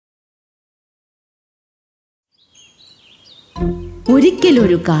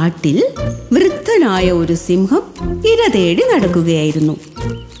ഒരിക്കലൊരു കാട്ടിൽ വൃദ്ധനായ ഒരു സിംഹം ഇര തേടി നടക്കുകയായിരുന്നു.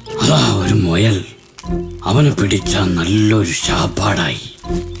 അതാ ഒരു മുയൽ, അവന് പിടിച്ച നല്ലൊരു ശാപ്പാടായി.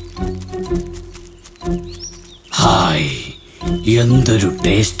 ഹായ്, എന്തൊരു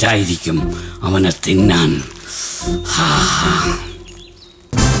ടേസ്റ്റ് ആയിരിക്കും അവനെ തിന്നാൻ.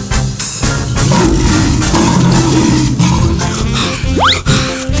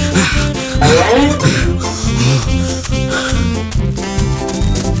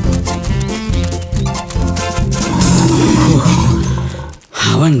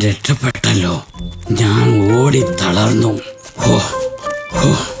 അവൻ രക്ഷപ്പെട്ടല്ലോ. ഞാൻ ഓടി തളർന്നു.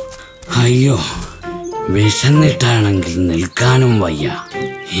 അയ്യോ, വിശന്നിട്ടാണെങ്കിൽ നിൽക്കാനും വയ്യ.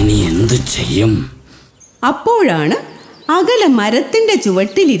 ഇനി എന്തു ചെയ്യും? അപ്പോഴാണ് അകലെ മരത്തിന്റെ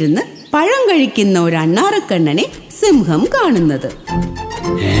ചുവട്ടിലിരുന്ന് പഴം കഴിക്കുന്ന ഒരു അണ്ണാറക്കണ്ണനെ സിംഹം കാണുന്നത്.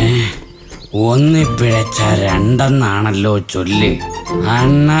 ഒന്നിപ്പിഴച്ച രണ്ടെന്നാണല്ലോ ചൊല്ല്.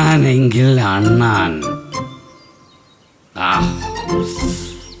 അണ്ണാനെങ്കിൽ അണ്ണാൻ.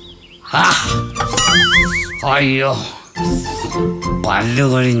 അയ്യോ, പല്ലു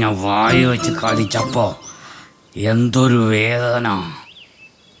കഴിഞ്ഞ വായു വെച്ച് കടിച്ചപ്പോ എന്തൊരു വേദന.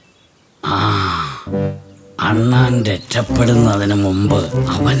 അണ്ണാൻ രക്ഷപ്പെടുന്നതിന് മുമ്പ്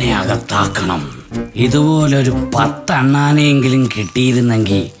അവനെ അകത്താക്കണം. ഇതുപോലൊരു 10 അണ്ണാനെയെങ്കിലും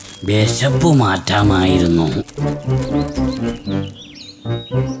കിട്ടിയിരുന്നെങ്കിൽ വിശപ്പ് മാറ്റാമായിരുന്നു.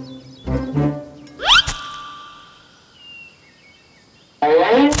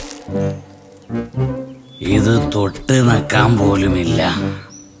 ഇത് തൊട്ട് നിൽക്കാൻ പോലുമില്ല.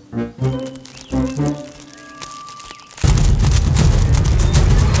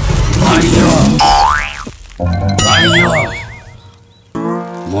 അയ്യോ അയ്യോ,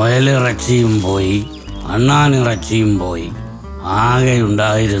 മുയലിറച്ചിയും പോയി, അണ്ണാനിറച്ചിയും പോയി, ആകെ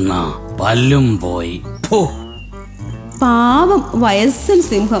ഉണ്ടായിരുന്ന പല്ലും പോയി. പാവം വയസ്സൻ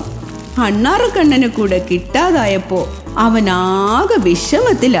സിംഹം. അണ്ണാറക്കണ്ണനെ കൂടെ കിട്ടാതായപ്പോ അവനാകെ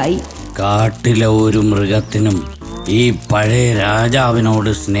വിഷമത്തിലായി. കാട്ടിലെ ഒരു മൃഗത്തിനും ഈ പഴയ രാജാവിനോട്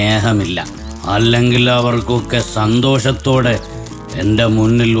സ്നേഹമില്ല. അല്ലെങ്കിൽ അവർക്കൊക്കെ സന്തോഷത്തോടെ എൻ്റെ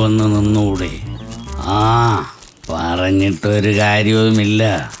മുന്നിൽ വന്ന് നിന്നൂടെ? പറഞ്ഞിട്ടൊരു കാര്യവുമില്ല.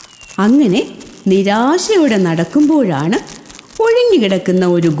 അങ്ങനെ നിരാശയോടെ നടക്കുമ്പോഴാണ് ഒഴിഞ്ഞുകിടക്കുന്ന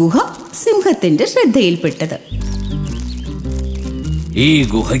ഒരു ഗുഹ സിംഹത്തിന്റെ ശ്രദ്ധയിൽപ്പെട്ടത്. ഈ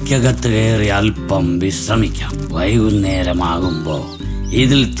ഗുഹയ്ക്കകത്ത് കയറി അല്പം വിശ്രമിക്കാം. വൈകുന്നേരമാകുമ്പോ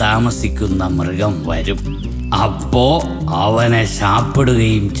ഇതിൽ താമസിക്കുന്ന മൃഗം വരും. അപ്പോ അവനെ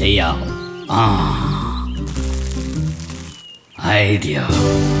ശാപ്പിടുകയും ചെയ്യാം. Idea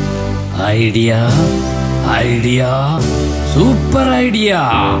idea idea, super idea.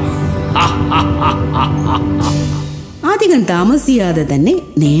 അധികം താമസിയാതെ തന്നെ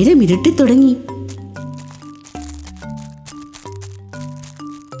നേരം ഇരുട്ടി തുടങ്ങി.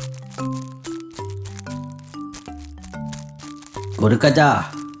 കുറുക്കച്ചാ,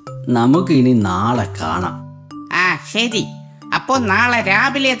 നമുക്കിനി നാളെ കാണാം. ശരി, അപ്പോ നാളെ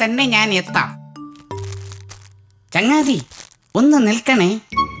രാവിലെ തന്നെ ഞാൻ എത്താം. ചങ്ങാതി, ഒന്ന് നിൽക്കണേ.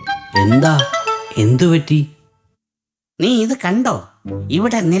 എന്താ? എന്തു പറ്റി? നീ ഇത് കണ്ടോ?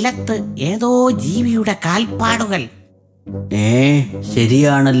 ഇവിടെ നിലത്ത് ഏതോ ജീവിയുടെ കാൽപ്പാടുകൾ.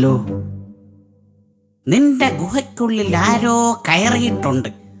 ശരിയാണല്ലോ. നിന്റെ ഗുഹയ്ക്കുള്ളിൽ ആരോ കയറിയിട്ടുണ്ട്.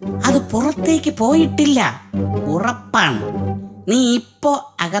 അത് പുറത്തേക്ക് പോയിട്ടില്ല, ഉറപ്പാണ്. നീ ഇപ്പോ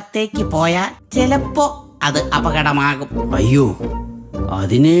അകത്തേക്ക് പോയാൽ ചിലപ്പോ അത് അപകടമാകും. അയ്യോ,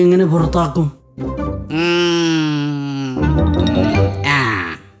 അതിനെ എങ്ങനെ പുറത്താക്കും?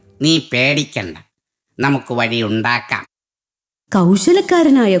 നീ പേടിക്കണ്ട, നമുക്ക് വഴി ഉണ്ടാക്കാം.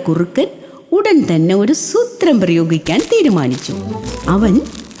 കൗശലക്കാരനായ കുറുക്കൻ ഉടൻ തന്നെ ഒരു സൂത്രം പ്രയോഗിക്കാൻ തീരുമാനിച്ചു. അവൻ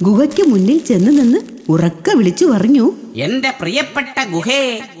ഗുഹയ്ക്ക് മുന്നിൽ ചെന്ന് നിന്ന് ഉറക്കെ വിളിച്ചു പറഞ്ഞു, എന്റെ പ്രിയപ്പെട്ട ഗുഹേ,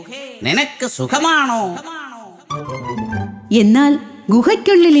 നിനക്ക് സുഖമാണോ? എന്നാൽ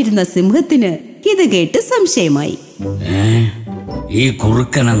ഗുഹയ്ക്കുള്ളിലിരുന്ന സിംഹത്തിന് ഇത് കേട്ട് സംശയമായി. ഈ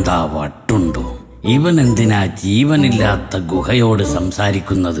കുറുക്കനെന്താ വട്ടുണ്ടോ? ഇവൻ എന്തിനാ ജീവനില്ലാത്ത ഗുഹയോട്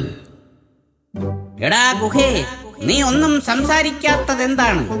സംസാരിക്കുന്നത്? എടാ ഗുഹേ, നീ ഒന്നും സംസാരിക്കാത്തത്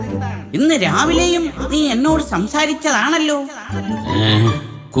എന്താണ്? ഇന്ന് രാവിലെയും നീ എന്നോട് സംസാരിച്ചതാണല്ലോ.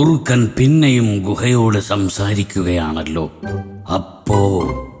 കുറുക്കൻ പിന്നെയും ഗുഹയോട് സംസാരിക്കുകയാണല്ലോ. അപ്പോ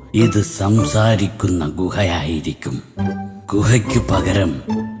ഇത് സംസാരിക്കുന്ന ഗുഹയായിരിക്കും. ഗുഹയ്ക്ക് പകരം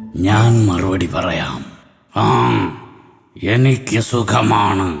ഞാൻ മറുപടി പറയാം. എനിക്ക്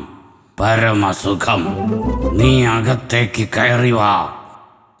സുഖമാണ്, പരമസുഖം. നീ അകത്തേക്ക് കയറി വാ,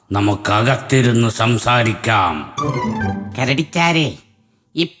 നമുക്കകത്തിരുന്ന് സംസാരിക്കാം. കരടിച്ചാരെ,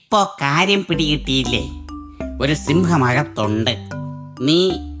 ഇപ്പോ കാര്യം പിടികിട്ടിയില്ലേ? ഒരു സിംഹമകത്തുണ്ട്. നീ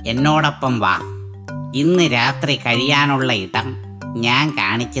എന്നോടൊപ്പം വാ, ഇന്ന് രാത്രി കഴിയാനുള്ള ഇടം ഞാൻ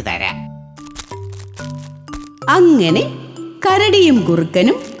കാണിച്ചു തരാം. അങ്ങനെ കരടിയും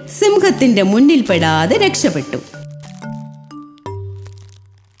കുറുക്കനും സിംഹത്തിന്റെ മുന്നിൽ പെടാതെ രക്ഷപ്പെട്ടു.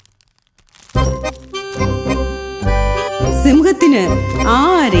 സിംഹത്തിന്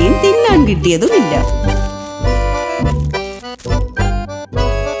ആരെയും തിന്നാൻ കിട്ടിയതുമില്ല.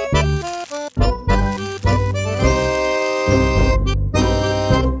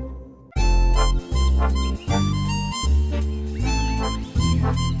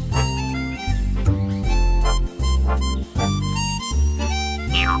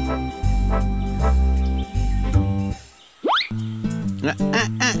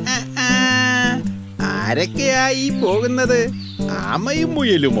 ആരൊക്കെയായി പോകുന്നത്? ആമയും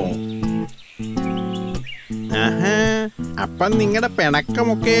മുയലുമോ? അപ്പം നിങ്ങളുടെ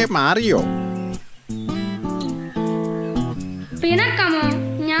പിണക്കമൊക്കെ മാറിയോ? പിണക്കമോ?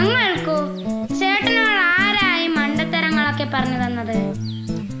 ഞങ്ങൾക്കോ? ചേട്ടനോട് ആരായി മണ്ടത്തരങ്ങളൊക്കെ പറഞ്ഞു തന്നത്?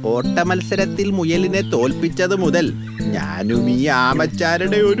 ഓട്ട മത്സരത്തിൽ മുയലിനെ തോൽപ്പിച്ചത് മുതൽ ഞാനും ഈ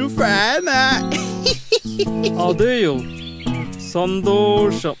ആമച്ചാരുടെ ഒരു ഫാനാ. അതെയോ?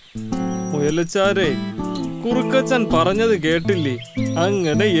 സന്തോഷം. മുയലച്ചാരെ, കുറുക്കച്ചൻ പറഞ്ഞത് കേട്ടില്ലേ?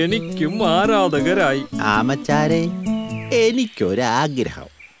 അങ്ങനെ എനിക്കും ആരാധകരായി. ആമച്ചാരെ, എനിക്കൊരാഗ്രഹം.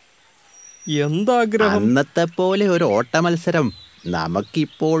 എന്താഗ്രഹം? അന്നത്തെ പോലെ ഒരു ഓട്ട മത്സരം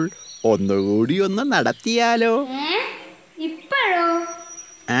നമുക്കിപ്പോൾ ഒന്നുകൂടി നടത്തിയാലോ? ഇപ്പോഴോ?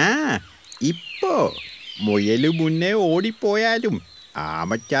 ഇപ്പോ മുയല് മുന്നേ ഓടിപ്പോയാലും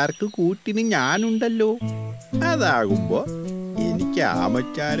ആമച്ചാർക്ക് കൂട്ടിന് ഞാനുണ്ടല്ലോ. അതാകുമ്പോ എനിക്ക്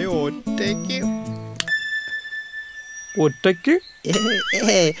ആമച്ചാരെ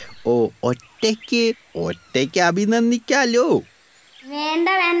ഒറ്റയ്ക്ക് അഭിനന്ദിക്കാലോ. വേണ്ട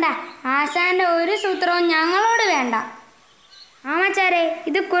വേണ്ട, ആശാന്റെ ഒരു സൂത്രവും ഞങ്ങളോട് വേണ്ട. ആമച്ചാരെ,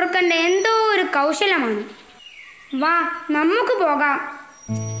 ഇത് കുറുക്കന്റെ എന്തോ ഒരു കൗശലമാണ്. വാ, നമുക്ക് പോകാം.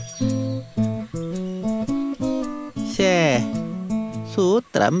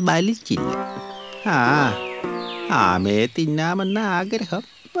 സൂത്രം ഫലിച്ചില്ല. ആമയെ തിന്നാമെന്ന ആഗ്രഹം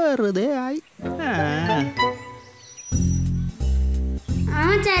വെറുതെ ആയി.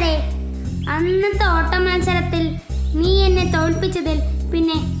 ആമച്ചാരെ, അന്നത്തെ ഓട്ട മത്സരത്തിൽ നീ എന്നെ തോൽപ്പിച്ചതിൽ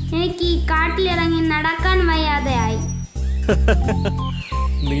പിന്നെ എനിക്ക് ഈ കാട്ടിലിറങ്ങി നടക്കാൻ വയ്യാതെ ആയി.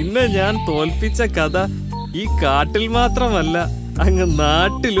 നിന്നെ ഞാൻ തോൽപ്പിച്ച കഥ ഈ കാട്ടിൽ മാത്രമല്ല, അങ്ങ്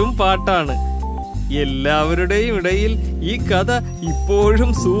നാട്ടിലും പാട്ടാണ്. എല്ലാവരുടെയും ഇടയിൽ ഈ കഥ ഇപ്പോഴും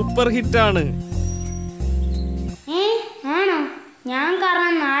സൂപ്പർ ഹിറ്റാണ്. ആണോ? ഞാൻ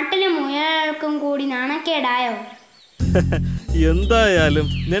കാരണം നാട്ടിലെ മുയലുകൾക്കും കൂടി നാണക്കേടായോ? എന്തായാലും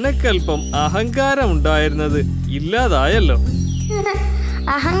നിനക്കല്പം അഹങ്കാരം ഉണ്ടായിരുന്നത് ഇല്ലാതായല്ലോ.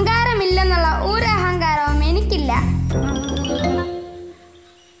 അഹങ്കാരമില്ലെന്നുള്ള ഒരു അഹങ്കാരവും എനിക്കില്ല.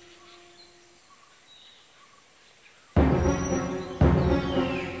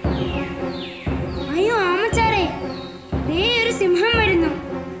 അയ്യോ ആമച്ചാരെ, ദേ ഒരു സിംഹം വരുന്നു.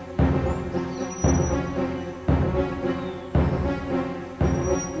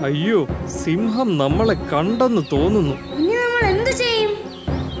 അയ്യോ, സിംഹം നമ്മളെ കണ്ടെന്ന് തോന്നുന്നു. ഇനി നമ്മൾ എന്തു ചെയ്യും?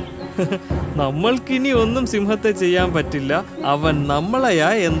 നമ്മൾക്കിനി ഒന്നും സിംഹത്തെ ചെയ്യാൻ പറ്റില്ല. അവൻ നമ്മളെയാ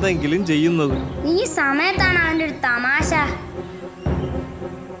എന്തെങ്കിലും ചെയ്യുന്നത്. ഈ സമയത്താണ് അവന്റെ ഒരു തമാശ.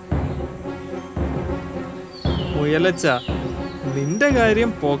 മുയലച്ച, നിന്റെ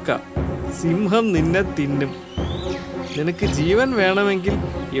കാര്യം പോക്ക. സിംഹം നിന്നെ തിന്നും. നിനക്ക് ജീവൻ വേണമെങ്കിൽ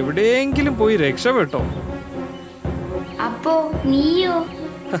എവിടെയെങ്കിലും പോയി രക്ഷപ്പെട്ടോ. അപ്പോ നീയോ?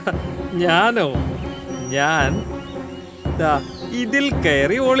 ഞാനോ? ഞാൻ ഇതിൽ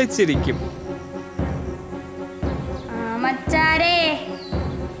കയറി ഒളിച്ചിരിക്കും. ആമച്ചാരെ,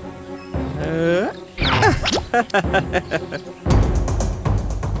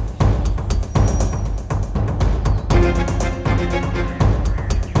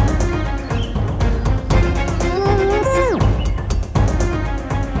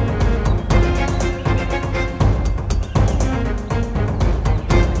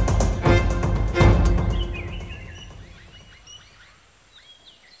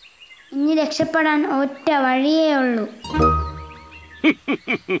 ഇനി രക്ഷപ്പെടാൻ ഒറ്റ വഴിയേ ഉള്ളൂ.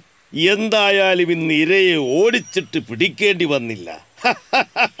 എന്തായാലും ഇന്ന് ഇരയെ ഓടിച്ചിട്ട് പിടിക്കേണ്ടി വന്നില്ല.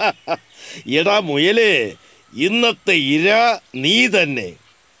 എടാ മുയലേ, ഇന്നത്തെ ഇര നീ തന്നെ.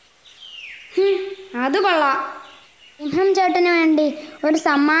 അത് കൊള്ളാം. സിംഹം ചേട്ടന് വേണ്ടി ഒരു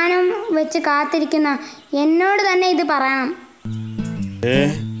സമ്മാനം വെച്ച് കാത്തിരിക്കുന്ന എന്നോട് തന്നെ ഇത് പറയണം.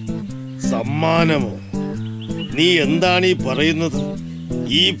 സമ്മാനമോ? നീ എന്താണ് ഈ പറയുന്നത്?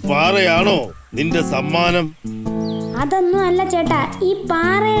 ഈ പാറയാണോ നിന്റെ സമ്മാനം? അതൊന്നും അല്ല ചേട്ടാ, ഈ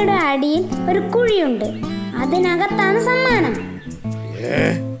പാറയുടെ അടിയിൽ ഒരു കുഴിയുണ്ട്, അതിനകത്താണ് സമ്മാനം.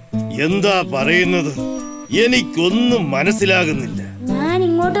 എന്താ പറയുന്നത്? എനിക്കൊന്നും മനസ്സിലാകുന്നില്ല. ഞാൻ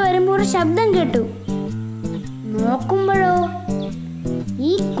ഇങ്ങോട്ട് വരുമ്പോൾ ഒരു ശബ്ദം കേട്ടു. നോക്കുമ്പോഴോ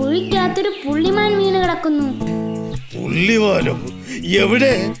ഈ കുഴിക്കകത്തൊരു പുള്ളിമാൻ വീണ് കിടക്കുന്നു. പുള്ളിമാനോ?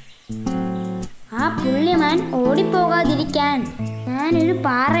 എവിടെ? ആ പുള്ളിമാൻ ഓടിപ്പോകാതിരിക്കാൻ ഞാനൊരു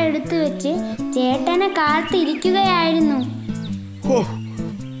പാറ എടുത്തു വെച്ച് ചേട്ടനെ കാത്തിരിക്കുകയായിരുന്നു.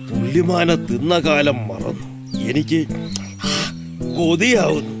 പുള്ളിമാനെ തിന്ന കാലം മറന്നു. എനിക്ക്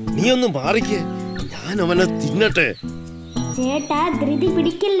കൊതിയാവുന്നു. നീ ഒന്ന് മാറിക്ക്, ഞാൻ അവനെ തിന്നട്ടെ. ചേട്ടാ, ധൃതി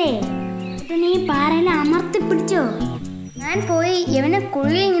പിടിക്കല്ലേ. നീ പാറയിൽ അമർത്തി പിടിച്ചോ. ഞാൻ പോയി ഇവനെ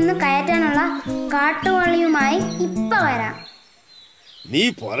കുഴിയിൽ നിന്ന് കയറ്റാനുള്ള കാട്ടുവള്ളിയുമായി ഇപ്പൊ വരാം. നീ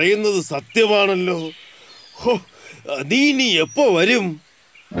പറയുന്നത് സത്യമാണല്ലോ. നീ എപ്പോ വരും?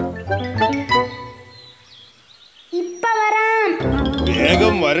 ഇപ്പൊ വരാം.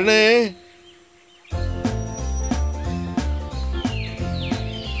 വേഗം വരണേ.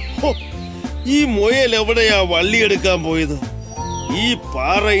 ഈ മുയൽ എവിടെയാ വള്ളിയെടുക്കാൻ പോയത്? ഈ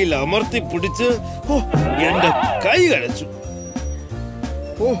പാറയിൽ അമർത്തി പിടിച്ച് എന്റെ കൈ കഴച്ചു.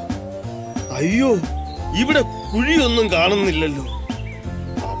 അയ്യോ, ഇവിടെ കുഴിയൊന്നും കാണുന്നില്ലല്ലോ.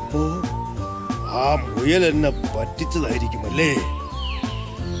 അപ്പോ ആ മുയൽ എന്നെ പറ്റിച്ചതായിരിക്കുമല്ലേ?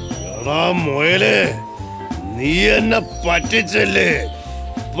 എടാ മുയലേ, നീ എന്നെ പറ്റിച്ചല്ലേ?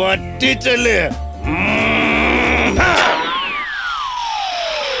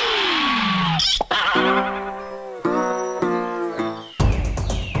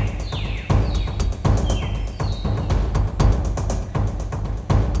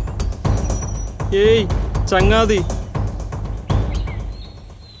 ഏയ് ചങ്ങാതി,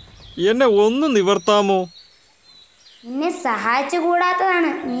 എന്നെ ഒന്ന് നിവർത്താമോ? നിന്നെ സഹായിച്ചു കൂടാത്തതാണ്.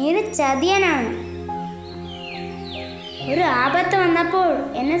 നീ ഒരു ചതിയനാണ്. ഒരു ആപത്ത് വന്നപ്പോൾ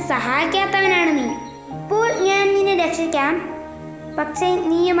എന്നെ സഹായിക്കാത്തവനാണ് നീ. ഇപ്പോൾ ഞാൻ നിന്നെ രക്ഷിക്കാം, പക്ഷേ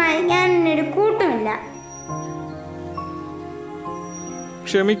നീയുമായി ഞാൻ നിന്നൊരു കൂട്ടുമില്ല.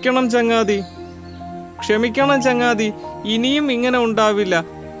 ക്ഷമിക്കണം ചങ്ങാതി, ഇനിയും ഇങ്ങനെ ഉണ്ടാവില്ല,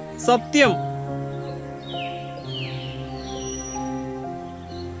 സത്യം.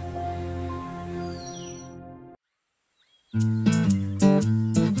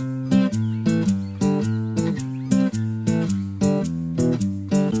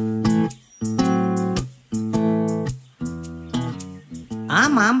 ആ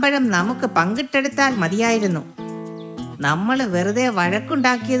മാമ്പഴം നമുക്ക് പങ്കിട്ടെടുത്താൽ മതിയായിരുന്നു. നമ്മൾ വെറുതെ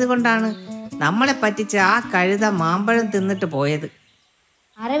വഴക്കുണ്ടാക്കിയത് കൊണ്ടാണ് നമ്മളെ പറ്റിച്ച് ആ കഴുത മാമ്പഴം തിന്നിട്ട് പോയത്.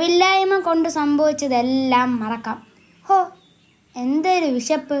 അറിവില്ലായ്മ കൊണ്ട് സംഭവിച്ചതെല്ലാം മറക്കാം. എന്തൊരു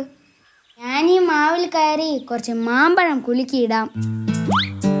വിശപ്പ്. ഞാൻ ഈ മാവിൽ കയറി കുറച്ച് മാമ്പഴം കുലുക്കിയിടാം.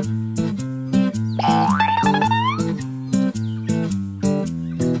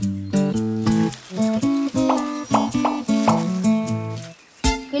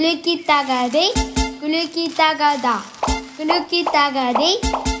 കുലുക്കിത്താകാതെ കുലുക്കിത്താകാതാ കുലുക്കിത്താകാതെ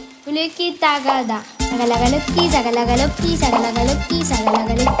കുലുക്കിത്താകാതാ സകലകലുക്കി സകലകലുക്കി സകലകലുക്കി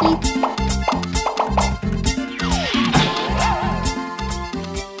സകലകലുക്കി.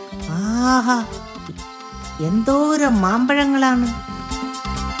 ആഹാ, എന്തോരം മാമ്പഴങ്ങളാണ്.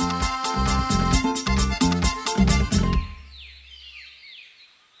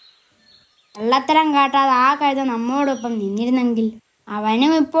 കള്ളത്തരം കാട്ടാതെ ആ കഴുത നമ്മോടൊപ്പം നിന്നിരുന്നെങ്കിൽ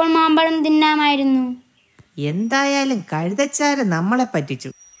അവനും ഇപ്പോൾ മാമ്പഴം തിന്നാമായിരുന്നു. എന്തായാലും കഴുതച്ചാര് നമ്മളെ പറ്റിച്ചു.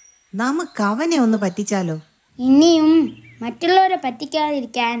 നമുക്ക് അവനെ ഒന്ന് പറ്റിച്ചാലോ? ഇനിയും മറ്റുള്ളവരെ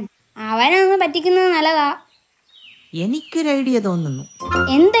പറ്റിക്കാതിരിക്കാൻ അവനൊന്ന് പറ്റിക്കുന്നത് നല്ലതാ. എനിക്കൊരു ഐഡിയ തോന്നുന്നു.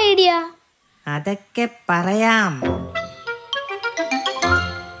 എന്ത് ഐഡിയ? അതൊക്കെ പറയാം.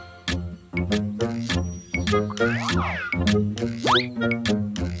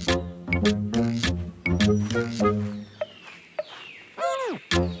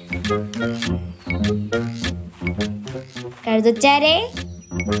 കഴുതച്ചാരേ,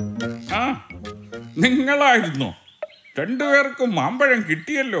 നിങ്ങളായിരുന്നു. രണ്ടുപേർക്കും മാമ്പഴം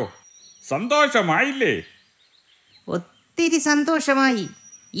കിട്ടിയല്ലോ, സന്തോഷമായില്ലേ? ഒത്തിരി സന്തോഷമായി.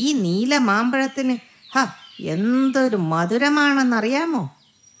 ഈ നീല മാമ്പഴത്തിന് എന്തൊരു മധുരമാണെന്നറിയാമോ?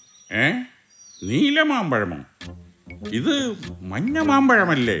 നീല മാമ്പഴമോ? ഇത് മഞ്ഞ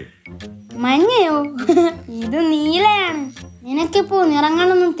മാമ്പഴമല്ലേ? മഞ്ഞയോ? ഇത് നീലയാണ്. നിനക്കിപ്പോ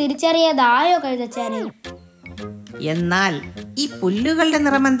നിറങ്ങളൊന്നും തിരിച്ചറിയാതായോ കഴുതച്ചാരേ? എന്നാൽ ഈ പുല്ലുകളുടെ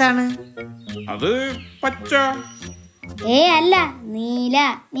നിറം എന്താണ്? അത് പച്ച. അല്ല, നീല.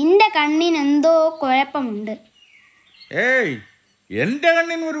 നിന്റെ കണ്ണിന് എന്തോ കുഴപ്പമുണ്ട്. എന്റെ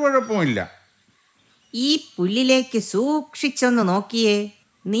കണ്ണിന് ഒരു കുഴപ്പമില്ല. ഈ പുല്ലിലേക്ക് സൂക്ഷിച്ചൊന്ന് നോക്കിയേ,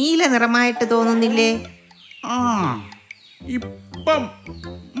 നീല നിറമായിട്ട് തോന്നുന്നില്ലേ? ഇപ്പം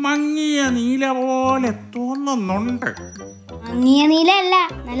മങ്ങിയ നീല പോലെ തോന്നുന്നുണ്ട്. മങ്ങിയ നീല അല്ല,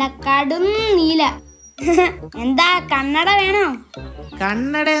 നല്ല കടും നീല. എന്താ കണ്ണട വേണോ?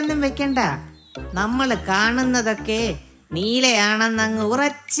 കണ്ണടയൊന്നും വെക്കണ്ട. നമ്മൾ കാണുന്നതൊക്കെ നീലയാണെന്നങ്ങ്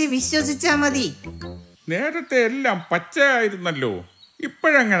ഉറച്ച് വിശ്വസിച്ചാ മതി. നേരത്തെ എല്ലാം പച്ചയായിരുന്നല്ലോ,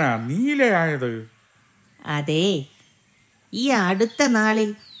 ഇപ്പോഴെങ്ങനാ നീലയായത്? അതെ, ഈ അടുത്ത നാളിൽ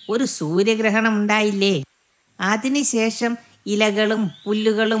ഒരു സൂര്യഗ്രഹണം ഉണ്ടായില്ലേ? അതിനുശേഷം ഇലകളും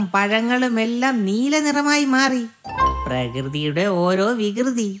പുല്ലുകളും പഴങ്ങളും എല്ലാം നീല നിറമായി മാറി. പ്രകൃതിയുടെ ഓരോ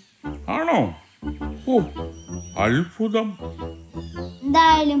വികൃതി. ആണോ? ഓ, അത്ഭുതം.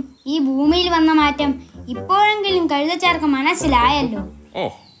 എന്തായാലും ഈ ഭൂമിയിൽ വന്ന മാറ്റം ഇപ്പോഴെങ്കിലും കഴുതച്ചാർക്ക് മനസ്സിലായല്ലോ. ഓ,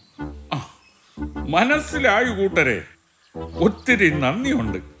 മനസ്സിലായി കൂട്ടരെ. ഒത്തിരി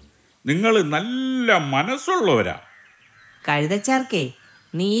നന്ദിയുണ്ട്. നിങ്ങൾ നല്ല മനസ്സുള്ളവരാ. കഴുതച്ചാർക്കേ,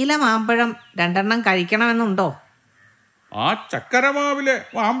 നീല മാമ്പഴം 2 കഴിക്കണമെന്നുണ്ടോ? ആ ചക്കരമാവിലെ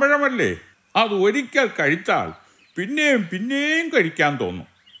മാമ്പഴമല്ലേ, അത് ഒരിക്കൽ കഴിച്ചാൽ പിന്നെയും പിന്നെയും കഴിക്കാൻ തോന്നും.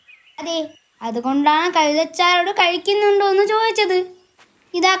 അതെ, അതുകൊണ്ടാണ് കഴുതച്ചാരോട് കഴിക്കുന്നുണ്ടോ എന്ന് ചോദിച്ചത്.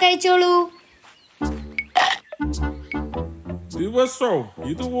 ഇതാ, കഴിച്ചോളൂ. ദിവസവും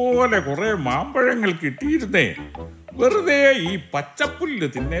ഇതുപോലെ കുറെ മാമ്പഴങ്ങൾ കിട്ടിയിരുന്നേ, വെറുതെ ഈ പച്ചപ്പുല്ല്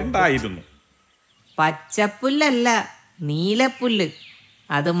തിന്നേണ്ടായിരുന്നു. പച്ചപ്പുല്ലല്ല, നീലപ്പുല്ല്.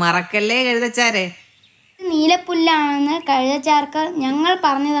 അത് മറക്കല്ലേ കഴുതച്ചാരെ. നീലപ്പുല്ലാണെന്ന് കഴുതച്ചാർക്ക് ഞങ്ങൾ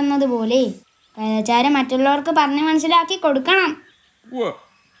പറഞ്ഞു തന്നതുപോലെ കഴുതച്ചാര് മറ്റുള്ളവർക്ക് പറഞ്ഞ് മനസ്സിലാക്കി കൊടുക്കണം.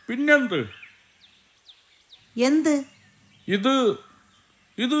 പിന്നെന്ത്? എന്ത്?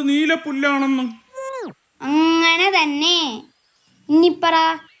 ഇത് നീലപ്പുല്ലാണെന്നും. അങ്ങനെ തന്നെ. ഇനിപ്പറ,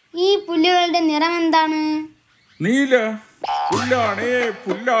 ഈ പുല്ലുകളുടെ നിറം എന്താണ്? നീല പുല്ലാണേ,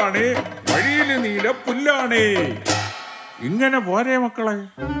 പുല്ലാണേ, വഴിയില് നീല പുല്ലാണേ. ഇങ്ങനെ പോരെ മക്കളെ?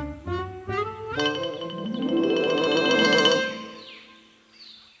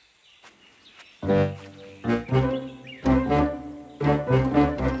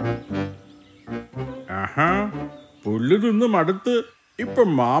 ആഹാ, പുല്ല് തിന്ന് മടുത്ത് ഇപ്പൊ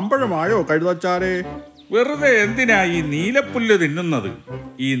മാമ്പഴമായോ കഴുതച്ചാരെ? വെറുതെ എന്തിനാ ഈ നീലപ്പുല്ല് തിന്നുന്നത്?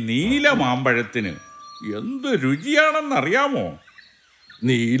 ഈ നീല മാമ്പഴത്തിന് എന്ത് രുചിയാണെന്നറിയാമോ?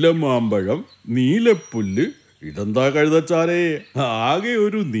 നീലമാമ്പഴം, നീലപ്പുല്ല്, ഇതെന്താ കഴുതച്ചാരെ ആകെ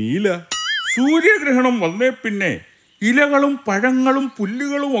ഒരു നീല? സൂര്യഗ്രഹണം വന്നേ പിന്നെ ഇലകളും പഴങ്ങളും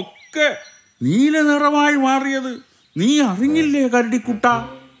പുല്ലുകളും ഒക്കെ നീല നിറമായി മാറിയത് നീ അറിഞ്ഞില്ലേ കരടിക്കുട്ട?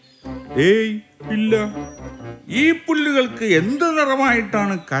 ഏയ് ഇല്ല. ഈ പുല്ലുകൾക്ക് എന്ത്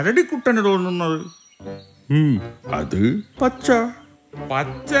നിറമായിട്ടാണ് കരടിക്കുട്ടന് തോന്നുന്നത്? അത് പച്ച.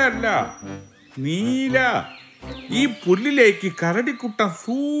 പച്ചയല്ല, നീല. ഈ പുല്ലിലേക്ക് കരടിക്കുട്ടൻ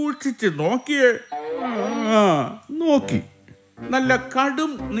സൂക്ഷിച്ച് നോക്കിയേ. നോക്കി. നല്ല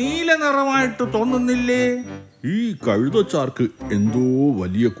കടും നീല നിറമായിട്ട് തോന്നുന്നില്ലേ? ഈ കഴുതച്ചാർക്ക് എന്തോ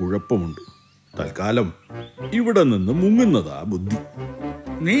വലിയ കുഴപ്പമുണ്ട്. തൽക്കാലം ഇവിടെ നിന്ന് മുങ്ങുന്നതാ ബുദ്ധി.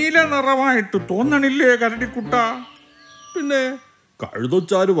 നീല നിറമായിട്ട് തോന്നണില്ലേ കരടിക്കുട്ട? പിന്നെ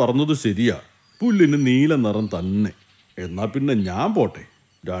കഴുതച്ചാര് പറഞ്ഞത് ശരിയാ, പുല്ലിന് നീല നിറം തന്നെ. എന്നാ പിന്നെ ഞാൻ പോട്ടെ,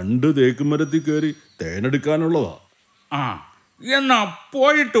 2 തേക്കുമരത്തിൽ കയറി തേനെടുക്കാനുള്ളതാ. എന്നാ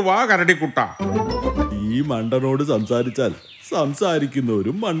പോയിട്ട് വാ കരടിക്കുട്ട. ഈ മണ്ടനോട് സംസാരിച്ചാൽ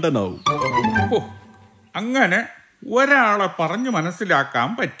സംസാരിക്കുന്നവരും മണ്ടനാവും. അങ്ങനെ ഒരാളെ പറഞ്ഞു മനസ്സിലാക്കാൻ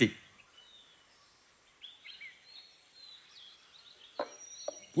പറ്റി.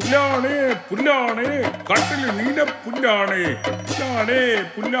 പുല്ലാണേ, പുല്ലാണേ, കട്ടില് നീല പുല്ലാണേ. പുല്ലാണേ,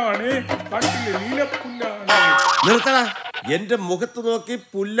 പുല്ലാണേ, കട്ടില് നീല പുല്ലാണേ. നിർത്തടാ, എന്റെ മുഖത്ത് നോക്കി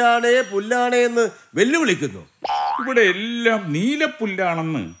പുല്ലാണേ പുല്ലാണേ എന്ന് വെല്ലുവിളിക്കുന്നു. ഇവിടെ എല്ലാം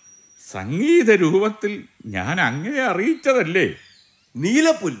നീലപ്പുല്ലാണെന്ന് സംഗീത രൂപത്തിൽ ഞാൻ അങ്ങയെ അറിയിച്ചതല്ലേ?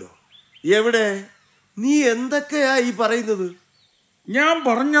 നീലപ്പുല്ലോ? എവിടെ? നീ എന്തൊക്കെയാ ഈ പറയുന്നത്? ഞാൻ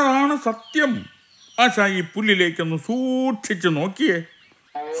പറഞ്ഞതാണ് സത്യം. ആശാ, ഈ പുല്ലിലേക്കൊന്ന് സൂക്ഷിച്ചു നോക്കിയേ.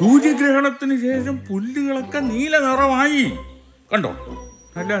 സൂര്യഗ്രഹണത്തിന് ശേഷം പുല്ലുകളൊക്കെ നീല നിറമായി. കണ്ടോ?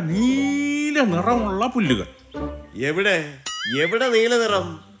 നല്ല നീല നിറമുള്ള പുല്ലുകൾ. എവിടെ എവിടെ നീല നിറം?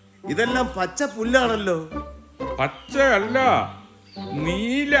 ഇതെല്ലാം പച്ച പുല്ലാണല്ലോ. പച്ചയല്ല,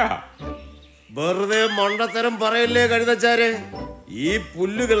 നീല. വെറുതെ മണ്ടത്തരം പറയല്ലേ കഴുതച്ചാരെ. ഈ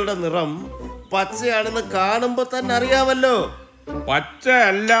പുല്ലുകളുടെ നിറം പച്ചയാണെന്ന് കാണുമ്പോ തന്നെ അറിയാമല്ലോ.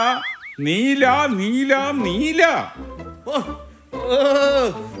 പച്ചയല്ല, നീല, നീല, നീല.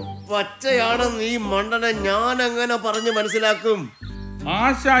 പച്ചയാണെന്ന് ഈ മണ്ടനെ ഞാൻ എങ്ങനെ പറഞ്ഞു മനസ്സിലാക്കും?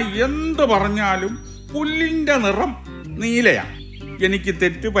 ആശ എന്ത് പറഞ്ഞാലും പുല്ലിന്റെ നിറം നീലയാ. എനിക്ക്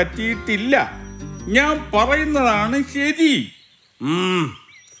തെറ്റ് പറ്റിയിട്ടില്ല. ഞാൻ പറയുന്നതാണ് ശരി.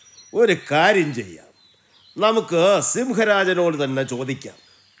 ഒരു കാര്യം ചെയ്യാം, നമുക്ക് സിംഹരാജനോട് തന്നെ ചോദിക്കാം.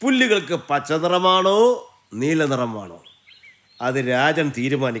 പുല്ലുകൾക്ക് പച്ച നിറമാണോ നീല നിറമാണോ? അത് രാജൻ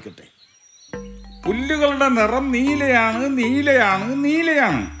തീരുമാനിക്കട്ടെ. പുല്ലുകളുടെ നിറം നീലയാണ്, നീലയാണ്,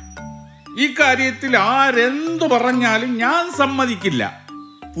 നീലയാണ്. ഈ കാര്യത്തിൽ ആരെന്തു പറഞ്ഞാലും ഞാൻ സമ്മതിക്കില്ല.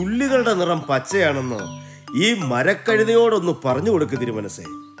 പുല്ലുകളുടെ നിറം പച്ചയാണെന്ന് ഈ മരക്കഴുതയോടൊന്ന് പറഞ്ഞു കൊടുക്ക് തിരുമനസേ.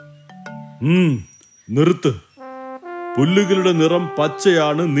 നിർത്ത്. പുല്ലുകളുടെ നിറം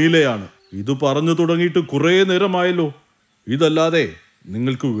പച്ചയാണ്, നീലയാണ്. ഇത് പറഞ്ഞു തുടങ്ങിയിട്ട് കുറെ നേരമായല്ലോ. ഇതല്ലാതെ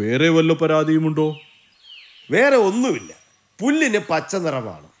നിങ്ങൾക്ക് വേറെ വല്ല പരാതിയുമുണ്ടോ? വേറെ ഒന്നുമില്ല. പുല്ലിന് പച്ച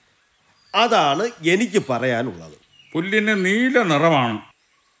നിറമാണ്. അതാണ് എനിക്ക് പറയാനുള്ളത്. പുല്ലിന് നീല നിറമാണ്.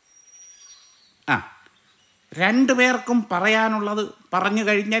 രണ്ടുപേർക്കും പറയാനുള്ളത് പറഞ്ഞു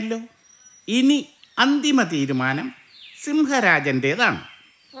കഴിഞ്ഞല്ലോ. ഇനി അന്തിമ തീരുമാനം സിംഹരാജൻ്റെതാണ്.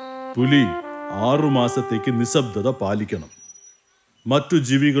 പുലി 6 മാസത്തേക്ക് നിശബ്ദത പാലിക്കണം. മറ്റു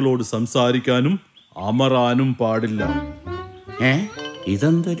ജീവികളോട് സംസാരിക്കാനും അമറാനും പാടില്ല.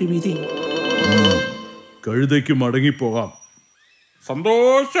 ഇതെന്തൊരു വിധി? കഴുതയ്ക്ക് മടങ്ങിപ്പോകാം.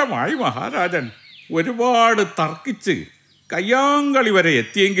 സന്തോഷമായി മഹാരാജൻ. ഒരുപാട് തർക്കിച്ച് കയ്യാങ്കളി വരെ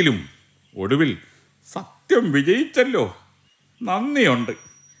എത്തിയെങ്കിലും ഒടുവിൽ സത്യം വിജയിച്ചല്ലോ. നന്ദിയുണ്ട്.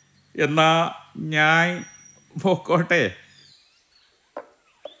 എന്നാ ഞാൻ പോക്കോട്ടെ.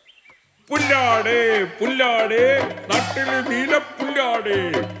 പുല്ലാടേ പുല്ലാടേ നാട്ടില് നീല പുല്ലാടേ,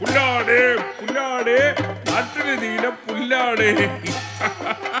 പുല്ലാടേ പുല്ലാടേ നാട്ടില് നീല പുല്ലാടേ.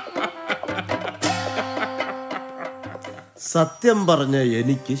 സത്യം പറഞ്ഞ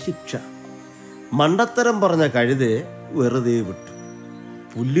എനിക്ക് ശിക്ഷ. മണ്ടത്തരം പറഞ്ഞ കഴുതയെ വെറുതെ വിട്ടു.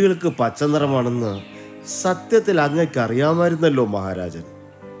 പുല്ലുകൾക്ക് പച്ച നിറമാണെന്ന് സത്യത്തിൽ അങ്ങക്ക് അറിയാമായിരുന്നല്ലോ മഹാരാജൻ.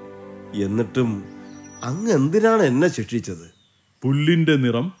 എന്നിട്ടും അങ്ങ് എന്തിനാണ് എന്നെ ശിക്ഷിച്ചത്? പുല്ലിന്റെ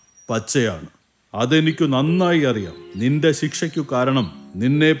നിറം പച്ചയാണ്. അതെനിക്ക് നന്നായി അറിയാം. നിന്റെ ശിക്ഷയ്ക്കു കാരണം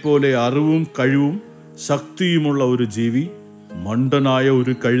നിന്നെപ്പോലെ അറിവും കഴിവും ശക്തിയുമുള്ള ഒരു ജീവി മണ്ടനായ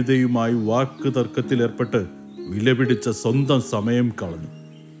ഒരു കഴുതയുമായി വാക്ക് തർക്കത്തിലേർപ്പെട്ട് വിലപിടിച്ച സ്വന്തം സമയം കളഞ്ഞു.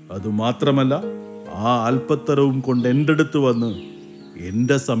 അതുമാത്രമല്ല, ആ അല്പത്തരവും കൊണ്ട് എൻ്റെ അടുത്ത് വന്ന്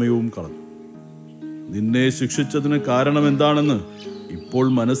എൻ്റെ സമയവും കളഞ്ഞു. നിന്നെ ശിക്ഷിച്ചതിന് കാരണം എന്താണെന്ന് ഇപ്പോൾ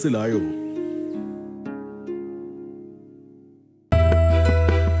മനസ്സിലായോ?